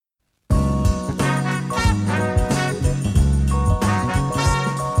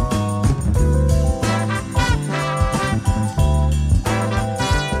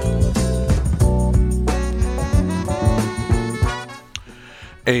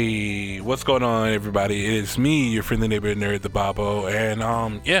Hey, what's going on, everybody? It is me, your friendly neighborhood nerd, the Babo, and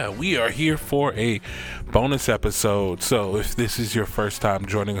yeah, we are here for a bonus episode. So, if this is your first time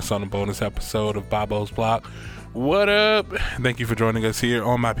joining us on a bonus episode of Babo's Block, what up? Thank you for joining us here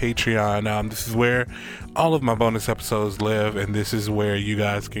on my Patreon. This is where all of my bonus episodes live, and this is where you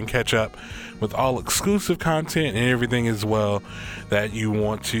guys can catch up with all exclusive content and everything as well that you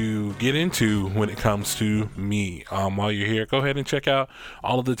want to get into when it comes to me. While you're here, go ahead and check out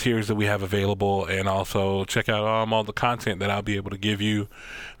all of the tiers that we have available, and also check out all the content that I'll be able to give you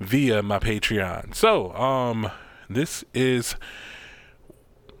via my Patreon. So, this is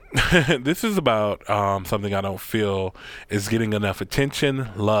this is about something I don't feel is getting enough attention,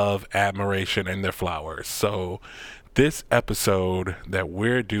 love, admiration, and their flowers. So this episode that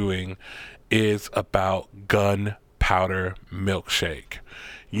we're doing is about Gunpowder Milkshake.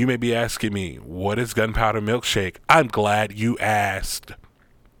 You may be asking me, what is Gunpowder Milkshake? I'm glad you asked.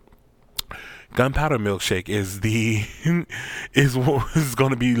 Gunpowder Milkshake is is going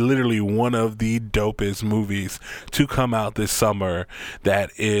to be literally one of the dopest movies to come out this summer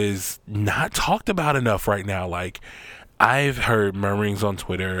that is not talked about enough right now. Like, I've heard murmurings on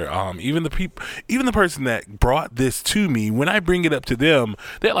Twitter. Even the person that brought this to me, when I bring it up to them,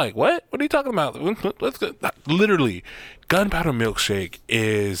 they're like, "What? What are you talking about?" Let's go. Literally, Gunpowder Milkshake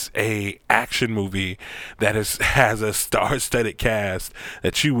is a action movie that has a star-studded cast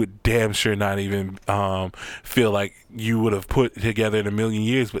that you would damn sure not even feel like you would have put together in a million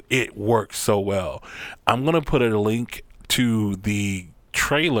years, but it works so well. I'm gonna put a link to the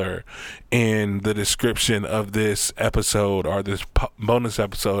trailer in the description of this episode, or this bonus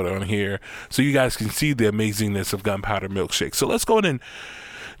episode on here, so you guys can see the amazingness of Gunpowder Milkshake. So let's go ahead and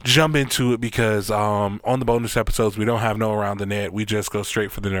jump into it, because on the bonus episodes we don't have no around the net, we just go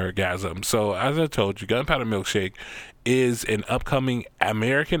straight for the nerdgasm. So as I told you, Gunpowder Milkshake is an upcoming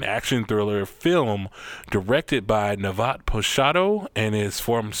American action thriller film directed by Navat Pochado and is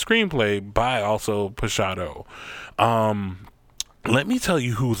from screenplay by also Pochado. Let me tell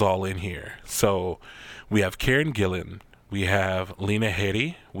you who's all in here. So we have Karen Gillan, we have Lena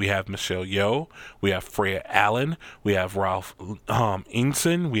Headey, we have Michelle Yeoh, we have Freya Allen, we have Ralph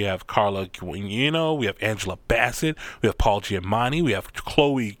Ineson, we have Carla Gugino, we have Angela Bassett, we have Paul Giamatti, we have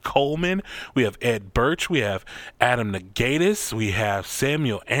Chloe Coleman, we have Ed Birch, we have Adam Nagaitis, we have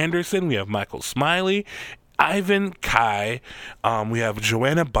Samuel Anderson, we have Michael Smiley, Ivan Kai, we have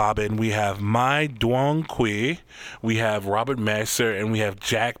Joanna Bobbin, we have Mai Duong Kui, we have Robert Messer, and we have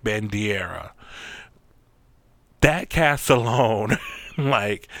Jack Bandiera. That cast alone,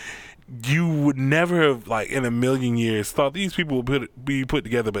 like, you would never have, like, in a million years thought these people would be put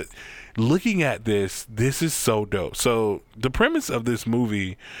together, but looking at this is so dope. So the premise of this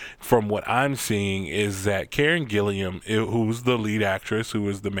movie, from what I'm seeing, is that Karen Gillan, who's the lead actress, who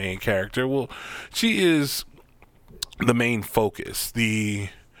is the main character, well, she is the main focus.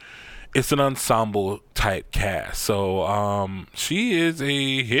 It's an ensemble type cast. So she is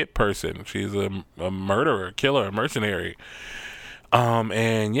a hit person. She's a murderer, killer, a mercenary.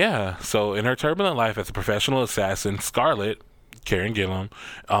 And yeah, so in her turbulent life as a professional assassin, Scarlett, Karen Gillan,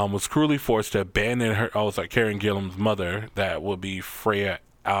 was cruelly forced to abandon her. Oh, it's like Karen Gillan's mother. That would be Freya.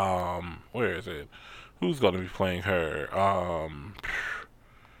 Where is it? Who's going to be playing her?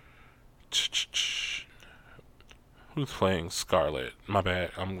 Who's playing Scarlett? My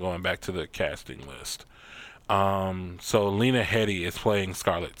bad. I'm going back to the casting list. So Lena Headey is playing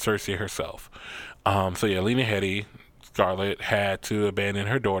Scarlett, Cersei herself. So yeah, Lena Headey, Scarlett, had to abandon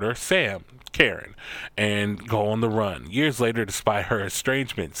her daughter, Sam, Karen, and go on the run. Years later, despite her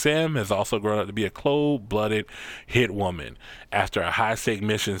estrangement, Sam has also grown up to be a cold-blooded hit woman. After a high-stake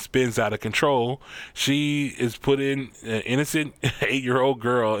mission spins out of control, she is put in an innocent 8-year-old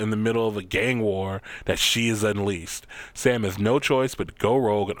girl in the middle of a gang war that she is unleashed. Sam has no choice but to go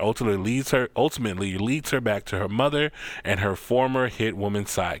rogue, and ultimately leads her back to her mother and her former hit woman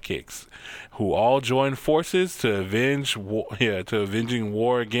sidekicks, who all join forces to avenging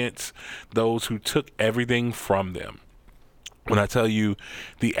war against those who took everything from them. When I tell you,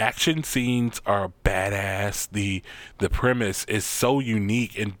 the action scenes are badass. The premise is so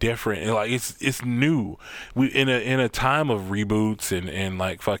unique and different, and like it's new. We in a time of reboots and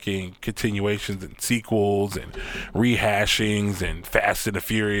like fucking continuations and sequels and rehashings and Fast and the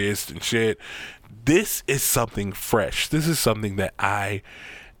Furious and shit. This is something fresh. This is something that I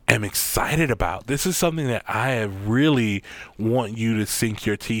am excited about. This is something that I really want you to sink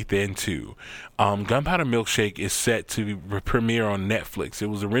your teeth into. Gunpowder Milkshake is set to premiere on Netflix. It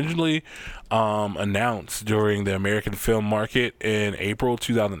was originally announced during the American film market in April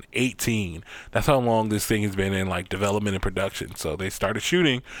 2018. That's how long this thing has been in like development and production. So they started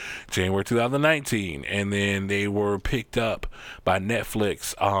shooting January 2019, and then they were picked up by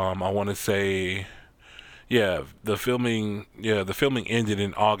Netflix. I want to say, the filming ended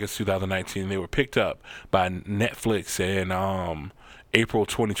in August 2019. They were picked up by Netflix in April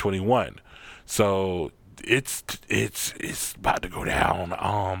 2021. So it's about to go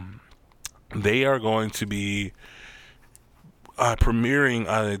down. They are going to be premiering,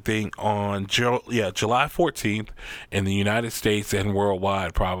 I think, on July 14th in the United States and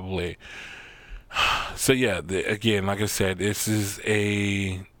worldwide, probably. So again, like I said, this is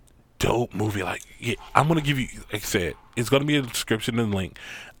a dope movie. Like, I'm gonna give you, like I said, it's gonna be a description and link.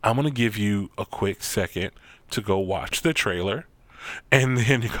 I'm gonna give you a quick second to go watch the trailer and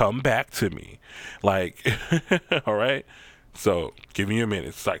then come back to me. Like, all right. So give me a minute.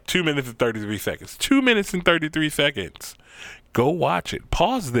 It's like 2 minutes and 33 seconds. 2 minutes and 33 seconds. Go watch it.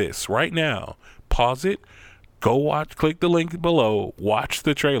 Pause this right now. Pause it. Go watch. Click the link below. Watch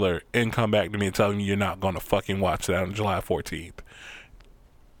the trailer and come back to me and tell me you're not gonna fucking watch that on July 14th.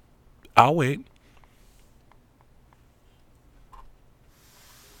 I'll wait.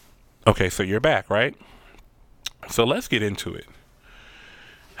 Okay, so you're back, right? So let's get into it.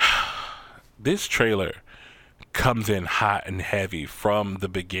 This trailer comes in hot and heavy from the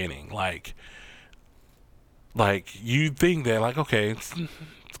beginning. Like you think that, like, okay, it's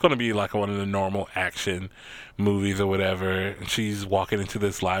gonna be like one of the normal action movies or whatever. And she's walking into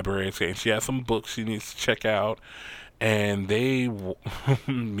this library and she has some books she needs to check out. And they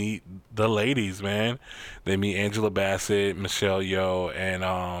meet the ladies, man. They meet Angela Bassett, Michelle Yeoh,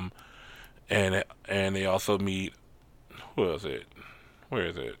 and they also meet, who is it? Where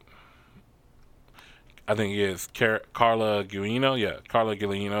is it? I think it is Carla Gugino. Yeah, Carla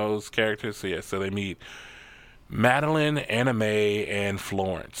Gugino's character. So they meet Madeline, Anna Mae, and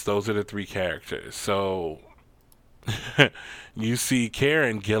Florence. Those are the three characters. So you see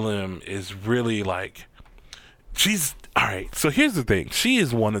Karen Gillan is really like, she's all right. So here's the thing: she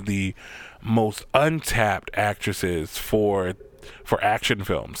is one of the most untapped actresses for action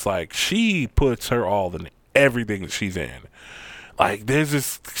films. Like, she puts her all in everything that she's in. Like, there's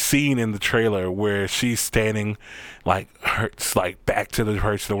this scene in the trailer where she's standing, like, back to the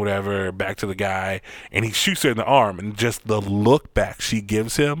person or whatever, back to the guy, and he shoots her in the arm, and just the look back she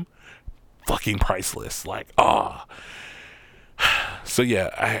gives him, fucking priceless. Like, So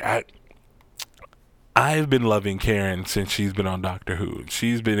I've been loving Karen since she's been on Doctor Who.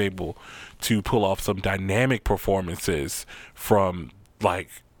 She's been able to pull off some dynamic performances from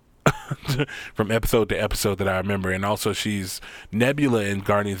from episode to episode that I remember. And also, she's Nebula in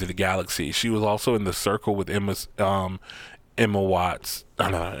Guardians of the Galaxy. She was also in The Circle with Emma Watts.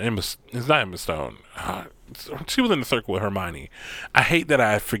 It's not Emma Stone. She was in The Circle with Hermione. I hate that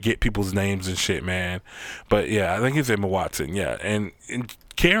I forget people's names and shit, man. But yeah, I think it's Emma Watson. Yeah, and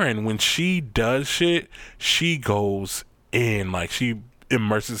Karen, when she does shit, she goes in. Like, she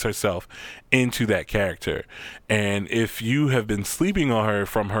immerses herself into that character. And if you have been sleeping on her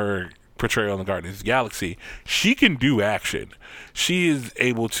from her portrayal in the Guardians of the Galaxy, she can do action. She is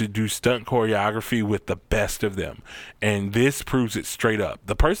able to do stunt choreography with the best of them, and this proves it straight up.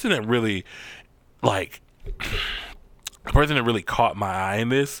 The person that really caught my eye in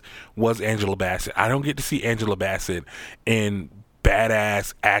this was Angela Bassett. I don't get to see Angela Bassett in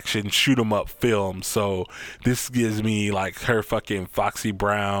badass action shoot 'em up film, so this gives me like her fucking Foxy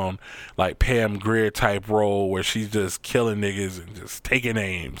Brown, like Pam Grier type role where she's just killing niggas and just taking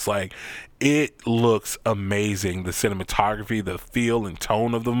aims. Like, it looks amazing. The cinematography, the feel and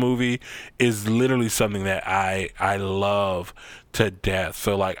tone of the movie is literally something that I love to death.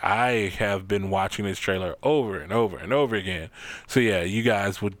 So like, I have been watching this trailer over and over and over again. So yeah, you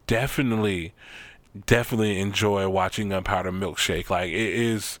guys would definitely enjoy watching Gunpowder Milkshake. Like,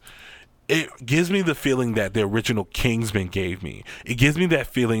 it gives me the feeling that the original Kingsman gave me. It gives me that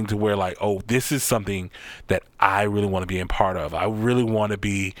feeling to where, like, oh, this is something that I really want to be a part of. I really want to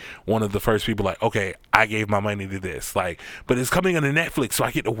be one of the first people, like, okay, I gave my money to this. Like, but it's coming on Netflix, so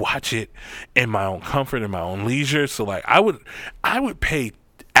I get to watch it in my own comfort, in my own leisure. So like, I would pay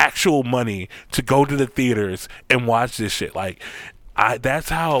actual money to go to the theaters and watch this shit. Like, that's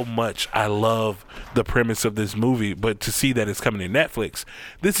how much I love the premise of this movie. But to see that it's coming to Netflix,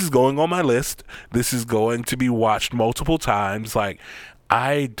 this is going on my list. This is going to be watched multiple times. Like,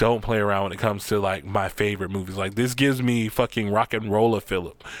 I don't play around when it comes to like my favorite movies. Like this gives me fucking rock and roller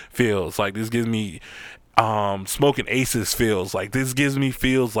feels. Like this gives me Smoking Aces feels. Like this gives me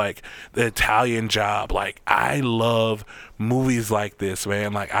feels like The Italian Job. Like I love movies like this,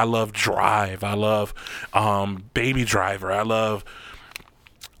 man. Like I love Drive. I love Baby Driver. I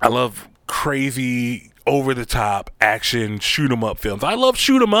love crazy over the top action shoot 'em up films. I love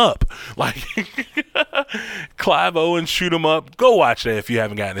shoot 'em up. Like Clive Owen shoot 'em up. Go watch that if you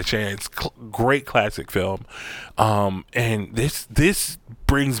haven't gotten a chance. Great classic film. And this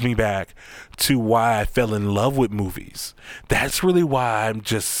brings me back to why I fell in love with movies. That's really why I'm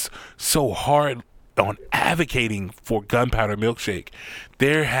just so hard on advocating for Gunpowder Milkshake.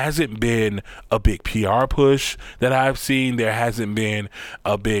 There hasn't been a big PR push that I've seen. There hasn't been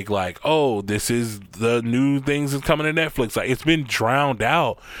a big like, oh, this is the new things that's coming to Netflix. Like it's been drowned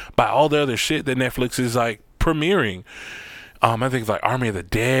out by all the other shit that Netflix is like premiering. I think it's like Army of the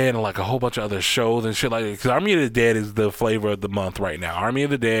Dead and like a whole bunch of other shows and shit like that. Because Army of the Dead is the flavor of the month right now. Army of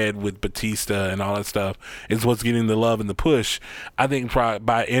the Dead with Batista and all that stuff is what's getting the love and the push. I think probably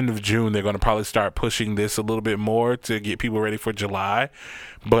by end of June they're going to probably start pushing this a little bit more to get people ready for July.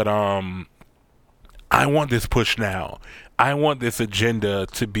 But I want this push now. I want this agenda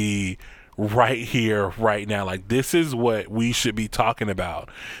to be right here, right now. Like this is what we should be talking about.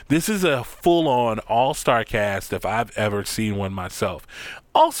 This is a full-on all-star cast if I've ever seen one myself.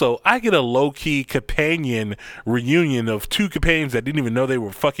 Also, I get a low-key companion reunion of two companions that didn't even know they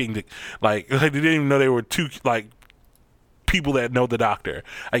were fucking like they didn't even know they were two like people that know the Doctor.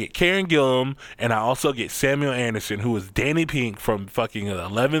 I get Karen Gillan, and I also get Samuel Anderson, who is Danny Pink from fucking the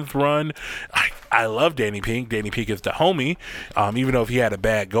 11th run. I love Danny Pink. Danny Pink is the homie, even though if he had a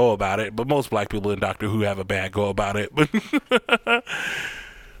bad go about it. But most black people in Doctor Who have a bad go about it. But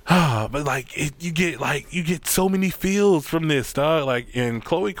but like you get so many feels from this, dog. Like, and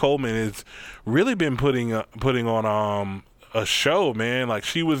Chloe Coleman has really been putting on a show, man. Like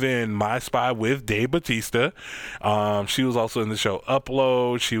she was in My Spy with Dave Bautista. She was also in the show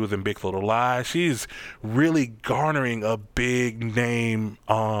Upload. She was in Big Little Lies. She's really garnering a big name,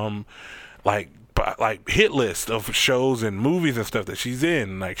 like hit list of shows and movies and stuff that she's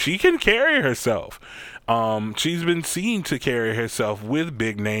in. Like she can carry herself. She's been seen to carry herself with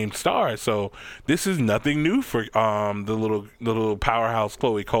big name stars. So this is nothing new for the little powerhouse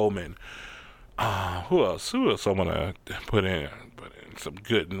Chloe Coleman. Who else I want to put in some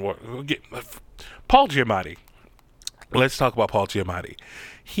good and work. Paul Giamatti. Let's talk about Paul Giamatti.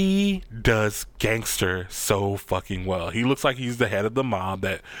 He does gangster so fucking well. He looks like he's the head of the mob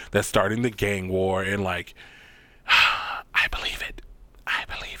that's starting the gang war, and like I believe it.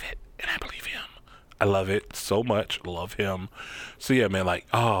 And I believe him. I love it so much. Love him. So yeah, man, like,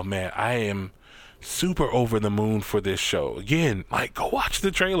 oh man, I am super over the moon for this show. Again, like, go watch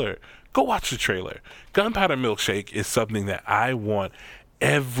the trailer. Gunpowder Milkshake is something that I want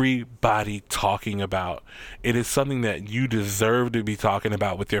everybody talking about. It is something that you deserve to be talking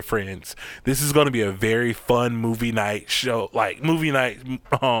about with your friends. This is going to be a very fun movie night show, like movie night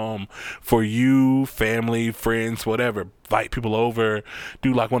for you, family, friends, whatever. Invite people over,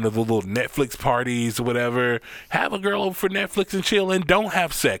 do like one of the little Netflix parties or whatever. Have a girl over for Netflix and chill, and don't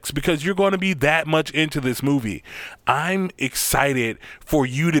have sex because you're going to be that much into this movie. I'm excited for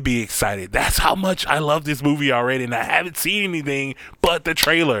you to be excited. That's how much I love this movie already, and I haven't seen anything but the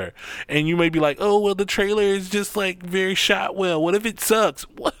trailer. And you may be like, oh, well, the trailer is just like very shot well. What if it sucks?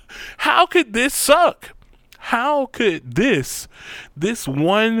 What? How could this suck? How could this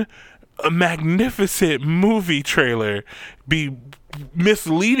one magnificent movie trailer be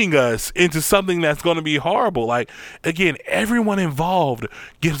misleading us into something that's going to be horrible? Like, again, everyone involved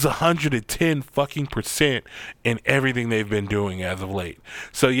gives 110 fucking % in everything they've been doing as of late.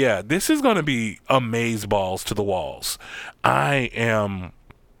 So yeah, this is going to be amaze balls to the walls. I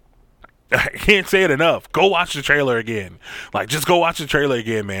can't say it enough. Go watch the trailer again. Like, just go watch the trailer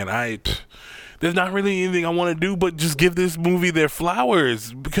again, man. There's not really anything I want to do but just give this movie their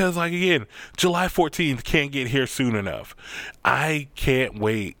flowers, because, like, again, July 14th can't get here soon enough. I can't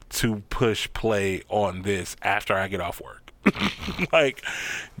wait to push play on this after I get off work. Like,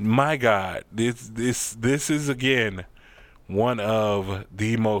 my God, this is, again, one of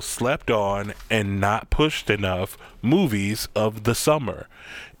the most slept on and not pushed enough movies of the summer.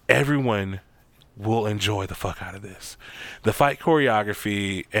 Everyone will enjoy the fuck out of this. The fight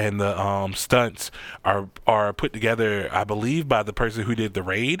choreography and the stunts are put together, I believe, by the person who did The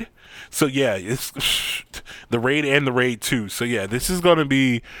Raid. So yeah, it's The Raid and The Raid 2. So yeah, this is going to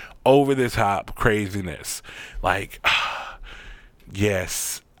be over the top craziness. Like,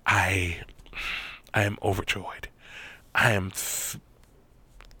 yes, I am overjoyed. I am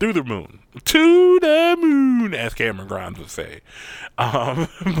through the moon, to the moon, as Cameron Grimes would say.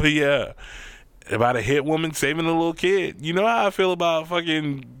 But yeah, about a hit woman saving a little kid. You know how I feel about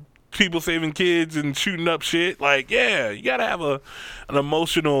fucking people saving kids and shooting up shit. Like, yeah, you gotta have an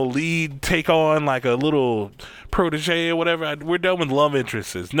emotional lead take on like a little protege or whatever. We're done with love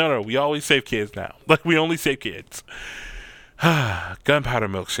interests. No, we always save kids now. Like, we only save kids. Gunpowder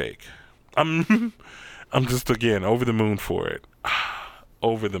Milkshake. I'm just, again, over the moon for it.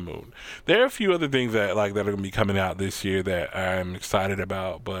 Over the moon. There are a few other things that are going to be coming out this year that I'm excited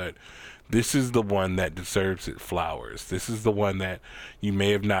about, but this is the one that deserves its flowers. This is the one that you may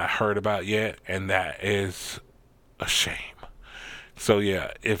have not heard about yet, and that is a shame. So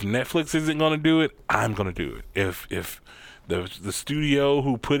yeah, if Netflix isn't going to do it, I'm going to do it. If the studio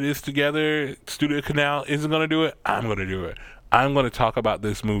who put this together, Studio Canal, isn't going to do it, I'm going to do it. I'm going to talk about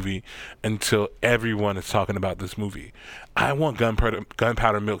this movie until everyone is talking about this movie. I want Gunpowder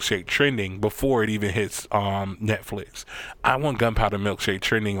Milkshake trending before it even hits Netflix. I want Gunpowder Milkshake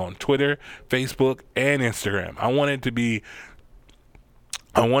trending on Twitter, Facebook, and Instagram. I want it to be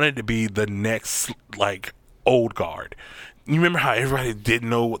the next, like, Old Guard. You remember how everybody didn't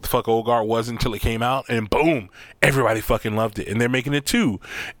know what the fuck Old Guard was until it came out, and boom, everybody fucking loved it, and they're making it too.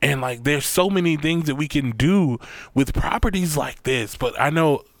 And like, there's so many things that we can do with properties like this, but I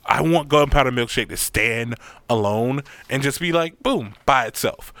know I want Gunpowder Milkshake to stand alone and just be like, boom, by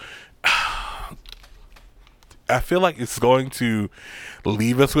itself. I feel like it's going to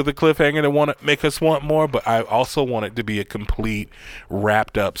leave us with a cliffhanger to want to make us want more, but I also want it to be a complete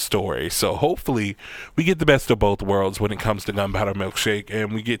wrapped up story. So hopefully we get the best of both worlds when it comes to Gunpowder Milkshake,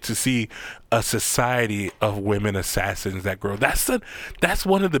 and we get to see a society of women assassins that grow. That's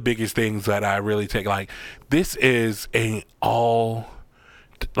one of the biggest things that I really take. Like, this is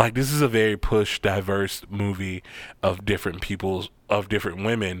this is a very diverse movie of different people's, of different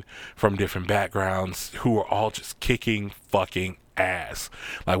women from different backgrounds who are all just kicking fucking ass.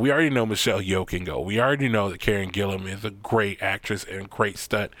 Like, we already know Michelle Yeoh can go. We already know that Karen Gillan is a great actress and great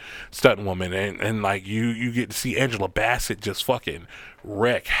stunt woman. And like, you get to see Angela Bassett just fucking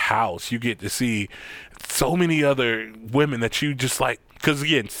wreck house. You get to see so many other women that you just like, because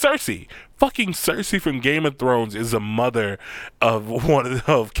again, fucking Cersei from Game of Thrones is a mother of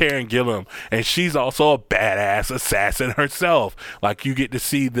Karen Gillan, and she's also a badass assassin herself. Like, you get to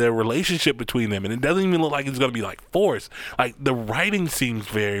see the relationship between them, and it doesn't even look like it's gonna be like forced. Like, the writing seems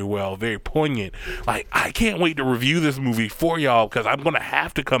very poignant. Like, I can't wait to review this movie for y'all, because I'm gonna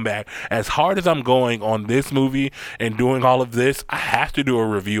have to come back. As hard as I'm going on this movie and doing all of this, I have to do a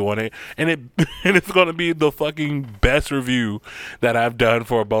review on it, and it's gonna be the fucking best review that I've done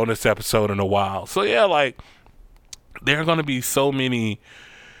for a bonus episode in a while. So yeah, like, there are going to be so many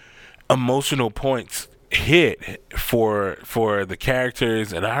emotional points hit for the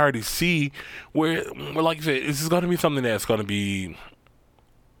characters, and I already see where like I said, this is going to be something that's going to be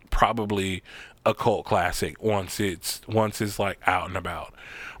probably a cult classic once it's like out and about.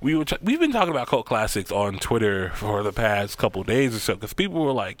 We've been talking about cult classics on Twitter for the past couple days or so, because people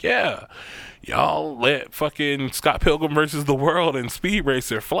were like, yeah, y'all let fucking Scott Pilgrim versus the World and Speed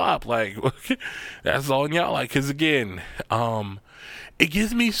Racer flop. Like, that's on y'all. Like, because again, it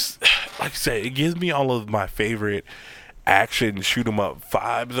gives me, like I said, it gives me all of my favorite action shoot 'em up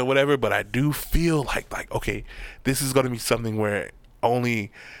vibes or whatever, but I do feel like okay, this is going to be something where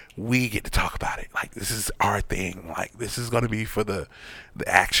only we get to talk about it. Like, this is our thing. Like, this is going to be for the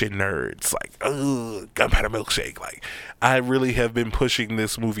action nerds. Like, Gunpowder Milkshake. Like, I really have been pushing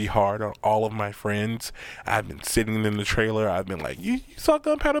this movie hard on all of my friends. I've been sitting in the trailer. I've been like, you saw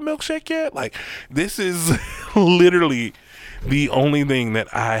Gunpowder Milkshake yet? Like, this is literally the only thing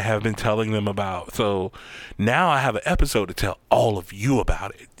that I have been telling them about. So now I have an episode to tell all of you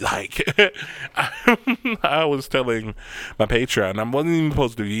about it. Like, I was telling my Patreon, I wasn't even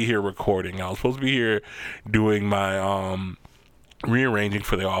supposed to be here recording. I was supposed to be here doing my rearranging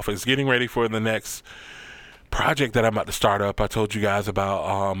for the office, getting ready for the next project that I'm about to start up. I told you guys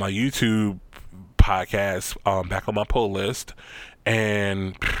about my YouTube podcast, back on my pull list,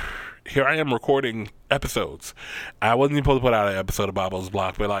 and here I am recording episodes. I wasn't even supposed to put out an episode of Bobo's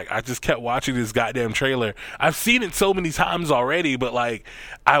Block, but like, I just kept watching this goddamn trailer. I've seen it so many times already, but like,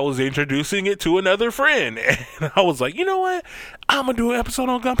 I was introducing it to another friend, and I was like, you know what? I'm gonna do an episode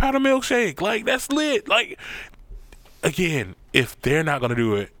on Gunpowder Milkshake. Like, that's lit. Like, again, if they're not gonna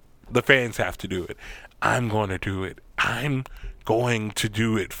do it, the fans have to do it. I'm gonna do it. I'm going to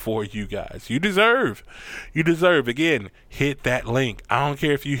do it for you guys. You deserve. Again, hit that link. I don't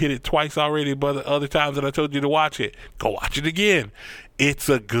care if you hit it twice already, but the other times that I told you to watch it, go watch it again. It's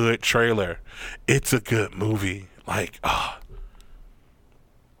a good trailer. It's a good movie. Like,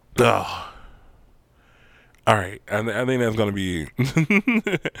 Oh, all right. I think that's gonna be.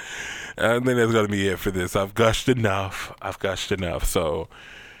 I think that's gonna be it for this. I've gushed enough. So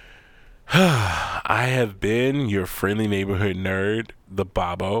I have been your friendly neighborhood nerd, the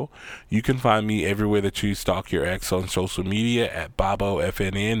Bobo. You can find me everywhere that you stalk your ex on social media at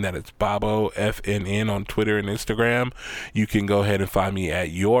BoboFNN. That is BoboFNN on Twitter and Instagram. You can go ahead and find me at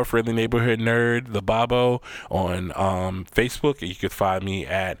your friendly neighborhood nerd, the Bobo, on Facebook. You can find me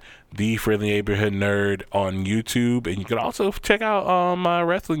at the Friendly Neighborhood Nerd on YouTube, and you can also check out my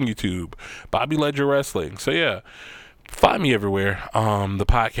wrestling YouTube, Bobby Ledger Wrestling. So yeah, find me everywhere. The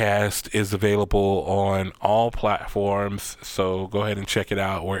podcast is available on all platforms, so go ahead and check it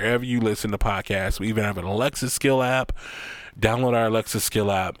out wherever you listen to podcasts. We even have an Alexa skill app. Download our Alexa skill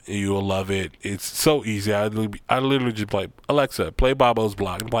app. You will love it. It's so easy. I literally just like, Alexa, play Bobo's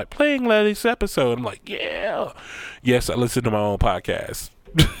blog. I'm like, playing latest episode. I'm like, yeah. Yes, I listen to my own podcast.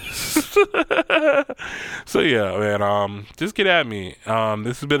 So yeah, man, just get at me.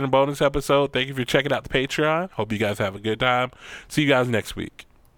 This has been a bonus episode. Thank you for checking out the Patreon. Hope you guys have a good time. See you guys next week.